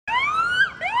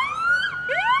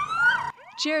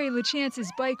Jerry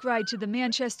LaChance's bike ride to the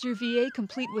Manchester VA,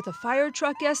 complete with a fire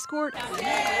truck escort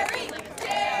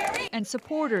and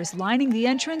supporters lining the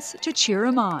entrance to cheer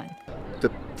him on.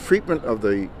 The treatment of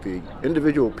the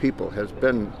individual people has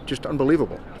been just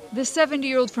unbelievable. The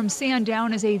 70-year-old from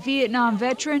Sandown is a Vietnam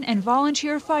veteran and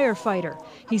volunteer firefighter.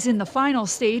 He's in the final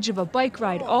stage of a bike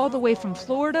ride all the way from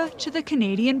Florida to the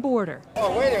Canadian border.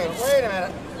 Oh, wait a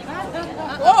minute.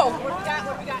 Whoa!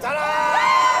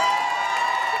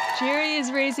 Jerry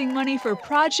is raising money for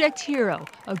Project Hero,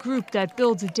 a group that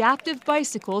builds adaptive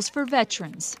bicycles for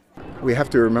veterans. We have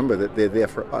to remember that they're there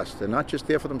for us. They're not just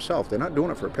there for themselves. They're not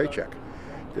doing it for a paycheck.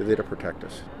 They're there to protect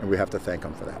us, and we have to thank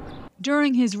them for that.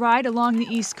 During his ride along the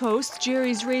East Coast,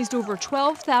 Jerry's raised over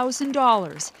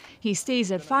 $12,000. He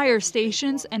stays at fire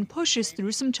stations and pushes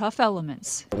through some tough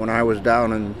elements. When I was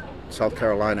down in South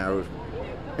Carolina, I was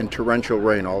in torrential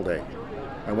rain all day.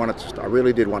 I wanted to stop. I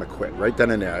really did want to quit right then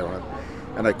and there.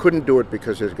 And I couldn't do it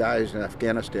because there's guys in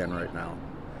Afghanistan right now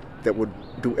that would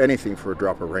do anything for a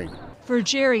drop of rain. For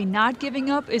Jerry, not giving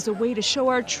up is a way to show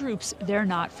our troops they're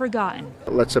not forgotten.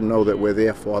 It lets them know that we're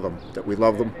there for them, that we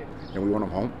love them, and we want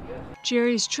them home.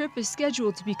 Jerry's trip is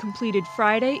scheduled to be completed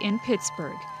Friday in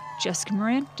Pittsburgh. Jessica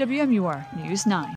Moran, WMUR News 9.